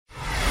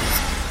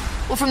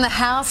Well, from the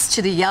house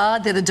to the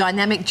yard, they're the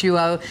dynamic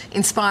duo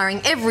inspiring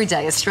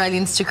everyday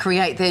Australians to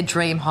create their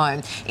dream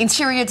home.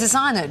 Interior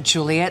designer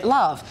Juliette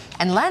Love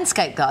and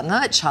landscape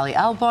gardener Charlie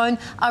Albone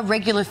are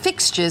regular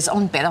fixtures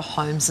on Better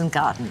Homes and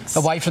Gardens.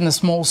 Away from the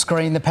small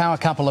screen, the power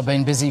couple have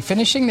been busy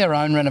finishing their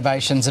own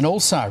renovations and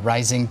also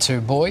raising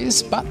two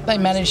boys, but they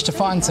managed to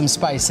find some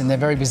space in their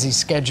very busy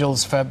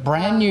schedules for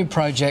brand new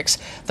projects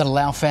that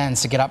allow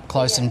fans to get up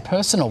close and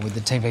personal with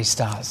the TV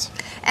stars.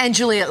 And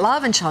Juliette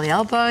Love and Charlie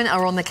Albone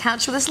are on the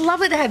couch with us.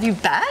 Lovely to have you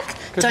back.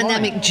 Good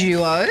Dynamic morning.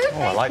 duo. Oh,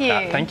 I like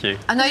that. Thank you.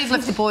 I know you've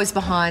left the boys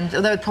behind. They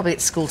were probably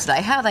at school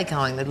today. How are they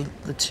going,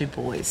 the two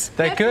boys?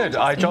 They're good.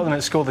 I dropped them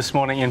at school this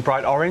morning in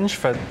bright orange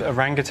for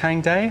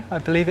Orangutan Day, I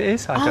believe it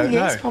is. I don't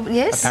know. Probably,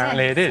 yes.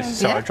 Apparently it is.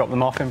 So I dropped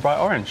them off in bright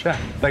orange. Yeah,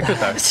 they're good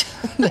though. I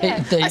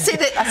see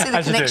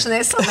the connection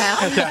there somehow.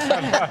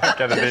 I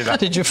get it either.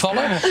 Did you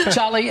follow?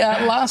 Charlie,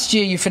 last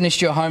year you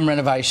finished your home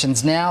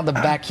renovations. Now the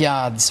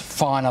backyard's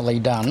finally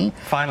done.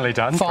 Finally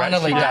done.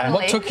 Finally done.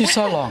 What took you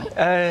so long?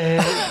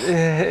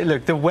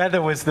 Look, the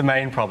weather was the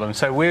main problem.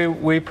 So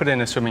we put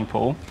in a swimming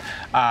pool,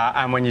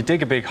 and when you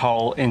dig a big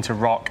hole into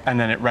rock and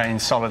then it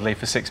rains solidly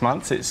for 6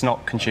 months, it's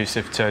not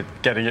conducive to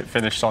getting it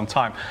finished on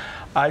time.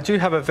 I do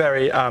have a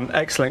very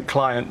excellent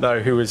client, though,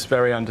 who was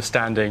very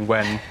understanding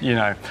when, you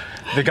know,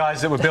 the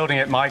guys that were building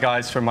it, my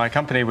guys from my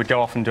company, would go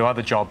off and do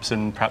other jobs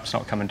and perhaps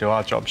not come and do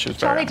our job. She was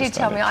very Charlie did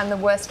tell me I'm the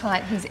worst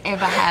client he's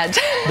ever had.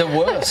 The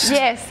worst?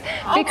 Yes,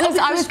 because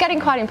I was getting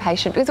quite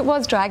impatient because it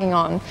was dragging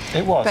on.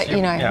 It was. But,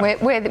 you know, yeah.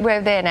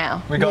 we're there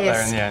now. We got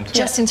there in the end.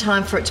 Just in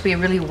time for it to be a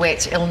really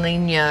wet El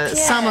Nino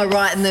summer,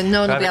 right? And then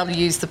no one will be able to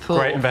use the pool.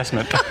 Great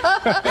investment.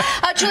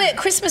 Juliette,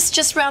 Christmas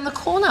just round the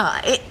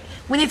corner.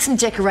 We need some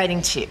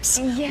decorating tips.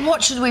 Yeah.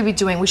 What should we be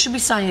doing? We should be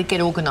starting to get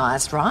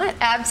organised, right?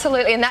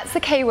 Absolutely, and that's the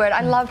key word.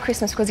 I love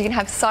Christmas because you can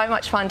have so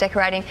much fun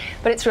decorating,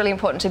 but it's really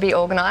important to be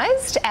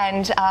organised,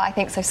 and I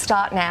think so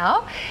start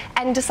now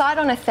and decide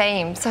on a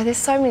theme. So there's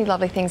so many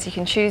lovely things you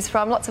can choose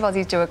from. Lots of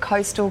Aussies do a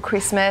coastal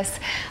Christmas,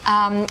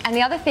 and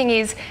the other thing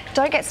is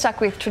don't get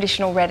stuck with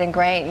traditional red and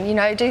green. You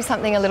know, do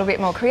something a little bit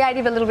more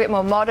creative, a little bit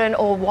more modern,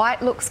 or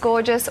white looks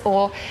gorgeous,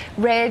 or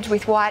red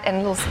with white and a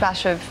little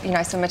splash of, you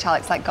know, some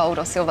metallics like gold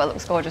or silver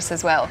looks gorgeous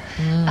as well.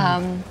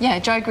 Yeah,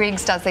 Jo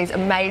Griggs does these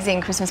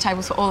amazing Christmas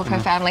tables for all of her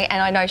family,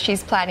 and I know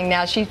she's planning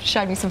now. She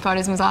showed me some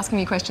photos and was asking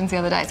me questions the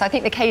other day. So I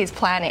think the key is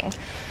planning.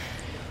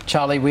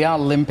 Charlie, we are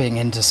limping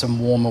into some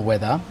warmer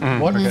weather.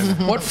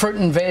 What fruit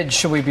and veg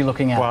should we be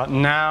looking at? Well,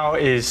 now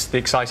is the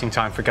exciting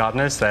time for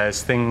gardeners.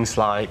 There's things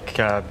like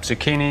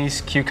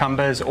zucchinis,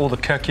 cucumbers, all the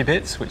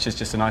cucurbits, which is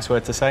just a nice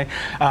word to say.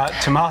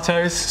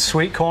 Tomatoes,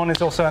 sweet corn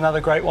is also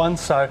another great one.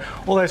 So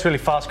all those really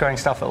fast-growing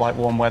stuff that like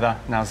warm weather,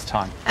 now's the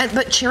time.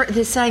 But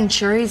they're saying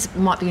cherries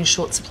might be in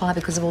short supply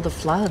because of all the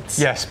floods.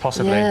 Yes,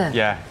 possibly.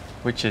 Yeah.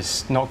 Which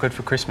is not good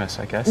for Christmas,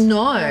 I guess.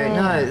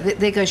 No.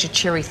 There goes your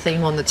cherry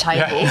theme on the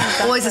table. Yeah.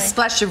 Always a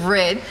splash of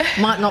red.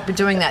 Might not be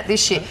doing that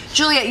this year.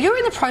 Juliette, you're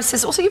in the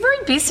process. Also, you're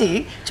very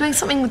busy doing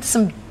something with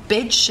some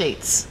bed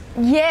sheets.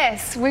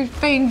 Yes,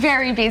 we've been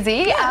very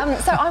busy.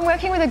 So I'm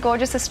working with a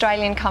gorgeous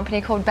Australian company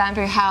called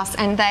Bamboo House,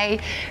 and they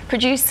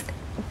produce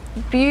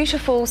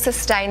beautiful,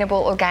 sustainable,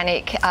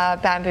 organic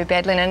bamboo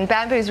bed linen.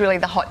 Bamboo is really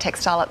the hot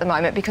textile at the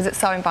moment because it's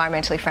so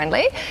environmentally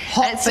friendly.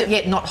 Hot, but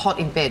yet not hot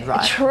in bed,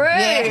 right? True.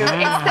 Yeah.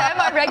 It's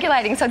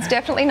thermo-regulating, so it's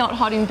definitely not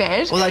hot in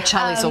bed. Although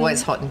Charlie's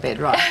always hot in bed,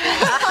 right?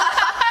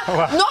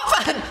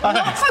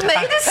 Not for me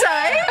to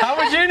say. How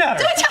would you know?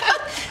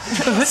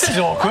 This is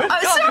awkward.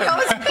 Oh, sorry, I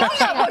was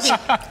picking up what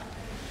you...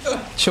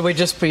 Should we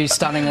just be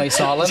stunningly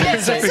silent and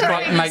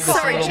make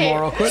this a little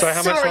more awkward? So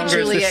how much longer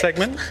is this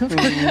segment?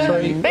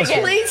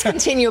 Please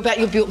continue about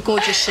your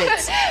gorgeous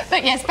sheets.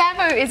 But yes,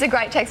 bamboo is a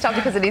great textile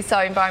because it is so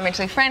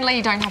environmentally friendly.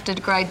 You don't have to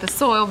degrade the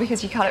soil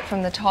because you cut it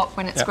from the top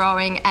when it's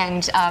growing,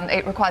 and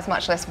it requires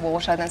much less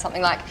water than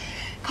something like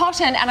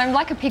cotton. And I'm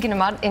like a pig in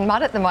mud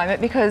at the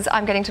moment because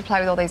I'm getting to play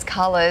with all these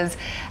colours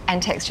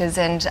and textures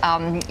and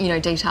you know,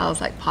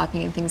 details like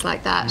piping and things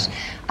like that.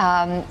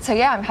 So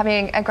yeah, I'm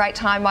having a great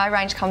time. My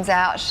range comes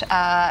out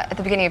at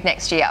the beginning of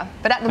next year,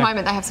 but at the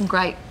moment they have some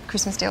great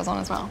Christmas deals on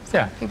as well.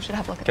 So people should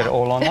have a look at that. Get it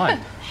all online.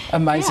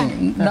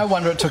 Amazing. No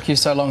wonder it took you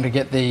so long to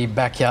get the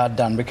backyard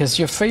done because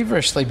you're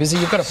feverishly busy.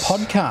 You've got a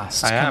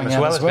podcast I am, as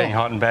well as being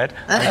hot in bed.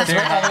 I do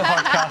other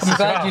podcasts I'm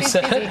glad as well. you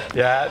said it.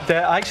 Yeah,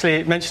 they're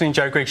actually mentioning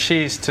Jo Griggs.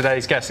 She's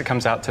today's guest that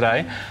comes out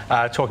today,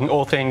 talking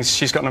all things.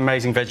 She's got an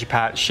amazing veggie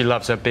patch. She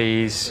loves her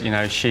bees. You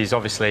know, she's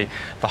obviously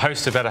the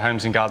host of Better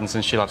Homes and Gardens,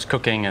 and she loves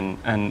cooking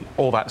and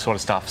all that sort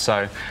of stuff.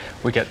 So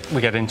we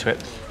get into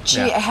it.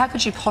 Gee, how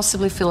could you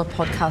possibly fill a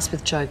podcast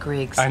with Jo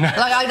Griggs? I know.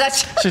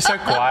 She's so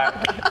quiet.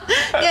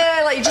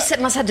 Yeah, like you just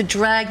must have to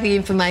drag the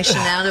information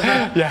out of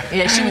her.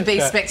 Yeah, she would be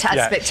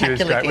spectacular. She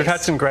was great. We've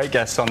had some great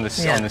guests on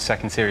this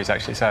second series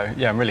actually, so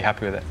yeah, I'm really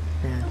happy with it.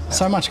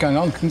 So much going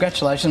on.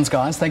 Congratulations,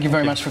 guys. Thank you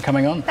very much for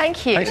coming on.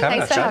 Thank you.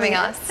 Thanks for having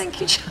us.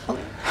 Thank you, Charlie.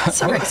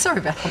 Sorry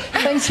about that.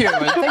 Thank you,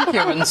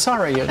 and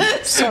sorry.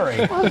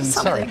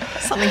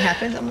 Something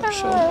happened, I'm not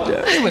sure.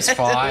 It was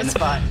fine. It was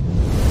fine.